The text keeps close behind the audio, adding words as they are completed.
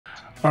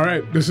All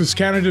right, this is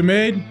Canada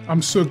Made. I'm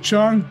Sukh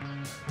Chungh.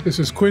 This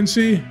is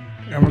Quincy,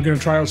 and we're gonna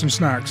try out some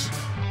snacks.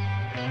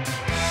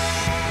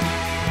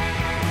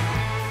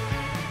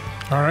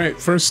 All right,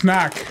 first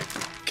snack,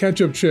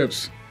 ketchup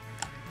chips.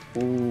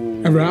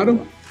 Ooh. Ever had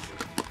them?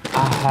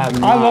 I have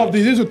not. I love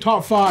these. These are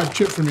top 5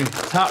 chip for me.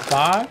 Top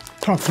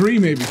 5? Top 3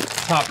 maybe.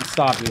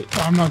 Stop it.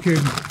 I'm not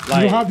kidding.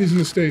 Like, you don't have these in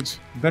the States.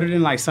 Better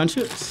than like Sun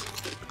Chips?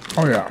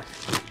 Oh yeah.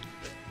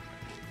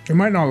 You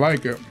might not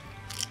like it.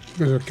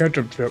 There's a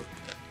ketchup chip.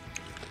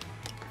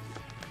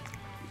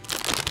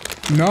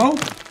 No?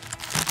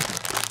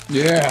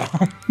 Yeah.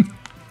 I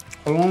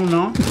don't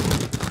know.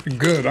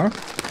 Good, huh?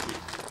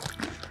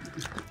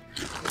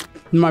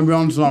 You might be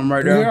on something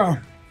right there. Yeah.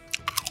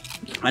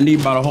 I need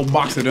about a whole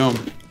box of them.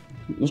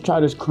 Let's try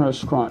this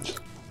crunch.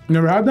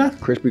 Never had that?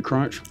 Crispy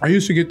crunch. I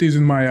used to get these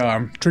in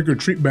my trick or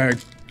treat bag.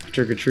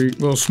 Trick or treat.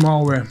 Little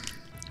small way.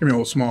 Give me a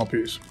little small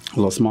piece. A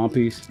little small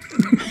piece.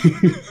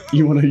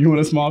 you want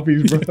a small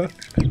piece, bro?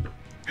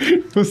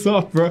 What's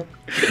up, bro? All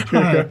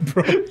right,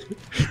 bro.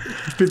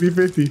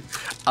 50-50.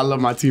 I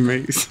love my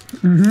teammates.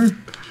 Mm-hmm.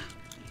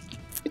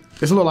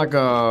 It's a little like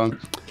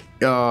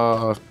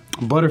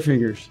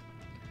Butterfingers.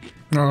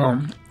 I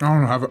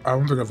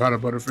don't think I've had a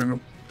Butterfinger.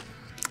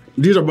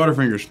 These are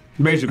Butterfingers,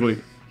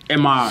 basically,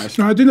 in my eyes.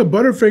 No, I think a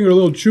Butterfinger a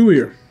little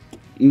chewier.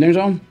 There's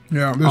some?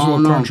 Yeah, this is a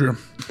little crunchier.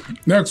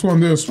 Next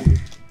one, this.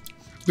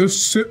 This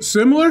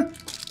similar,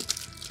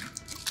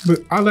 but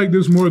I like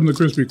this more than the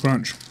crispy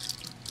crunch.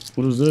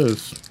 What is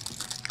this?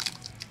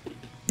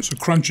 It's a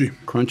crunchy.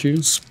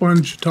 Crunchy?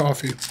 Sponge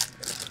toffee.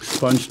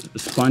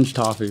 Sponge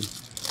toffee.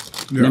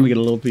 Yeah. Let me get a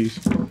little piece.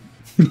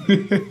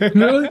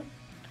 Really?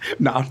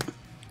 Nah.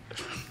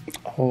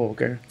 Oh,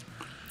 okay.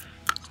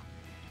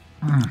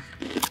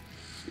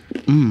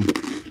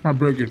 Might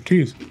break your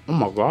teeth. Oh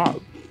my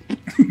God.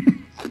 This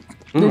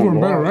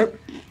one better, right?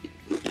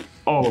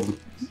 Oh,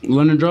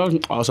 London drugs?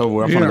 Oh,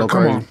 so I'm gonna go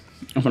crazy.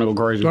 I'm gonna go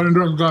crazy. London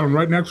drugs got them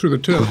right next to the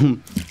tip.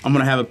 I'm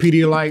gonna have a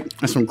Pedialyte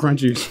and some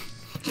crunchies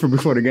for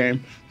before the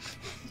game.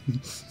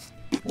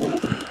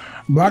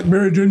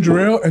 Blackberry ginger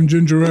ale and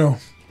ginger ale.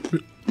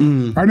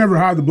 I never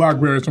had the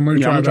blackberry, so I'm gonna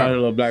try I'm that. gonna try a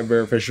little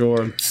blackberry for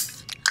sure.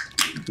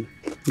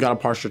 Got a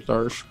partial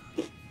thirst.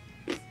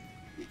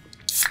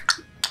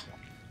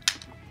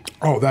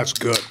 Oh, that's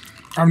good.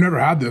 I've never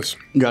had this.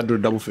 You gotta do a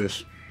double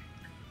fish.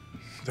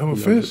 Double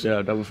fish?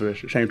 Yeah, double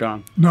fish. Same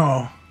time.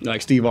 No.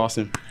 Like Steve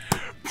Austin.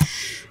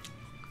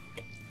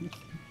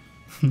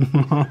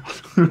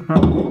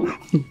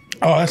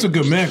 Oh, that's a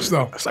good mix,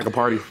 though. It's like a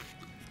party.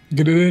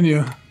 Get it in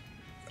you.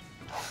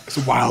 It's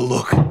a wild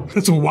look.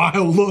 That's a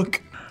wild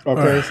look.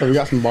 Okay, so we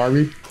got some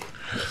Barbie.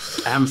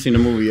 I haven't seen the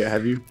movie yet,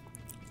 have you?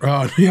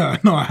 Yeah,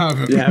 no, I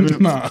haven't. You haven't?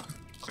 Nah.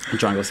 You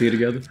trying to go see it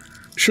together?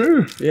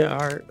 Sure. Yeah,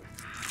 all right.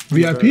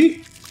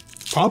 VIP?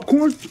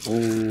 Popcorn?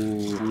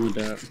 Ooh, I need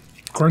that.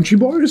 Crunchy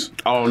bars?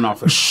 Oh no,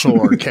 for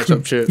sure.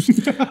 Ketchup chips.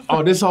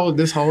 Oh, this whole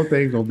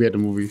thing gonna be at the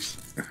movies.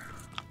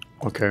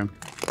 Okay.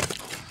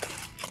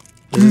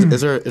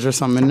 Is there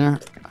something in there?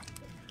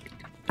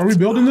 Are we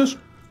building this?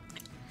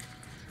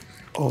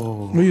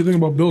 Oh. What do you think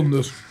about building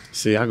this?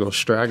 See, I go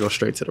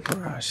straight to the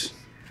prize.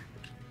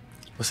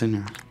 What's in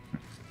there?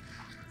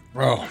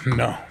 Oh,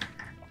 no.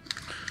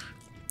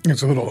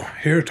 It's a little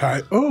hair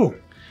tie. Oh,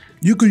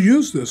 you could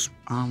use this.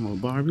 I'm a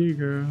Barbie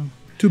girl.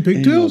 2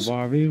 pigtails? In a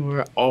Barbie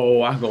world.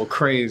 Oh, I go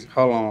crazy.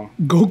 Hold on.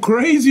 Go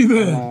crazy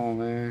then. Hold on,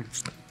 man.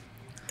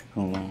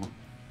 Hold on.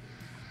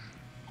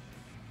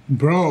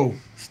 Bro.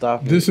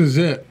 Stop it. This is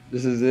it.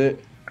 This is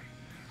it.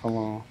 Hold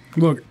on.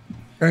 Look,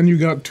 and you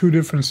got 2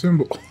 different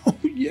symbols. Oh,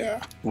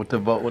 yeah. With the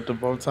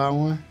bow tie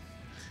one?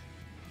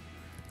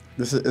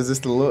 Is this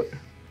the look?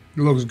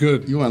 It looks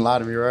good. You wouldn't lie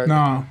to me, right?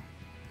 Nah,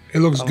 it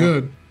looks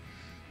good.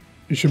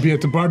 You should be at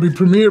the Barbie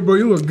premiere, bro.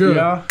 You look good.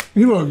 Yeah.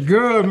 You look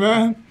good,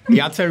 man.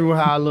 Yeah, I'll tell you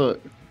how I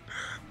look.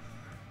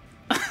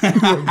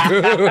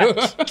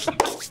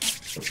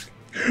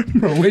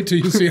 Bro, wait till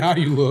you see how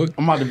you look.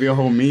 I'm about to be a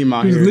whole meme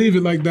out Just here. leave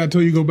it like that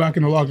till you go back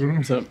in the locker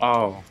room. So,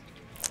 oh.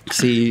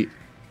 See,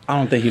 I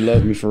don't think he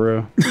loves me for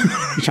real.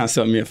 He's trying to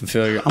set me up for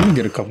failure. I'm gonna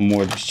get a couple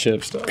more of these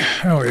chips though.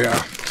 Hell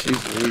yeah.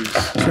 Jeez.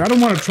 See, I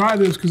don't want to try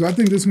this because I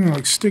think this is gonna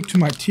like stick to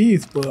my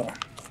teeth, but.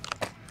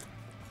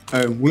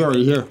 Hey, we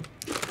already here.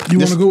 You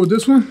want to go with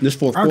this one? This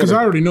fourth quarter. Because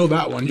I already know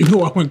that one. You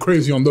know I went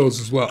crazy on those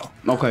as well.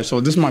 Okay, so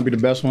this might be the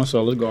best one,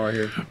 so let's go right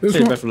here. This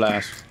Save one? best for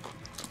last.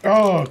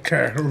 Oh,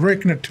 okay. We're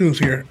raking the tooth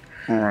here.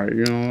 All right,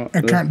 you know what?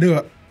 I can't do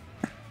it.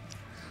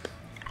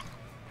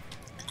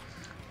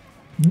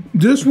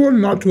 This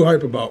one, not too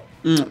hype about.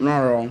 Not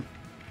at all.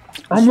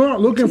 I'm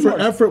not looking for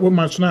effort with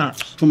my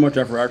snacks. Too much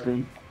effort,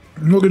 actually.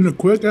 I'm looking at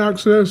quick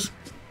access.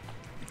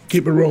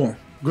 Keep it rolling.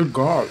 Good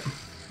God.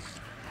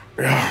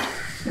 Yeah.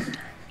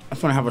 I'm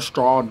gonna have a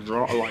straw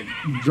draw line.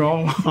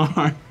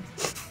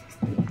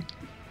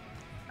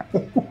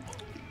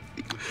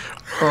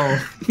 Oh.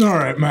 All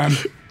right, man.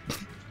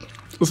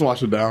 Let's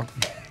wash it down.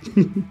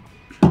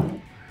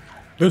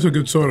 That's a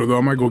good soda, though.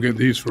 I might go get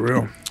these for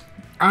real.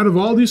 Out of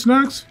all these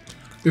snacks,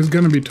 it's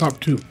gonna be top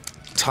 2.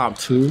 Top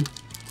 2?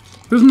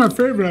 This is my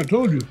favorite, I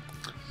told you.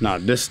 Nah,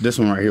 this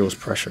one right here was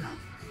pressure.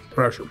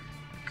 Pressure.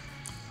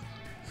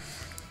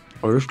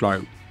 Or it's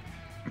like,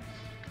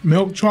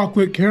 Milk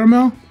chocolate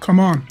caramel? Come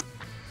on.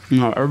 you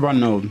know, everybody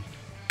knows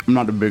I'm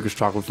not the biggest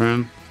chocolate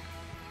fan.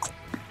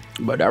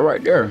 But that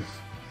right there.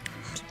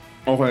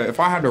 Okay, if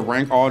I had to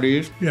rank all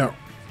these, Yeah.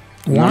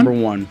 number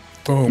one.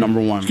 Boom.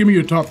 Number one. Give me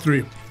your top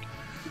 3.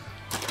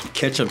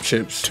 Ketchup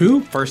chips.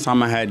 2? First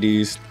time I had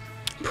these,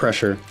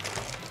 pressure.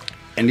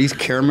 And these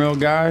caramel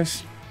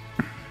guys,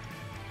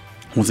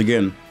 once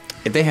again,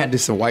 if they had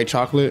this in white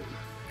chocolate,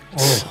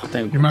 Oh, I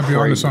think you might be onto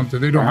crazy.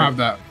 something. They don't have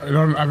that. I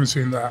haven't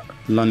seen that.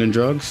 London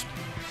drugs.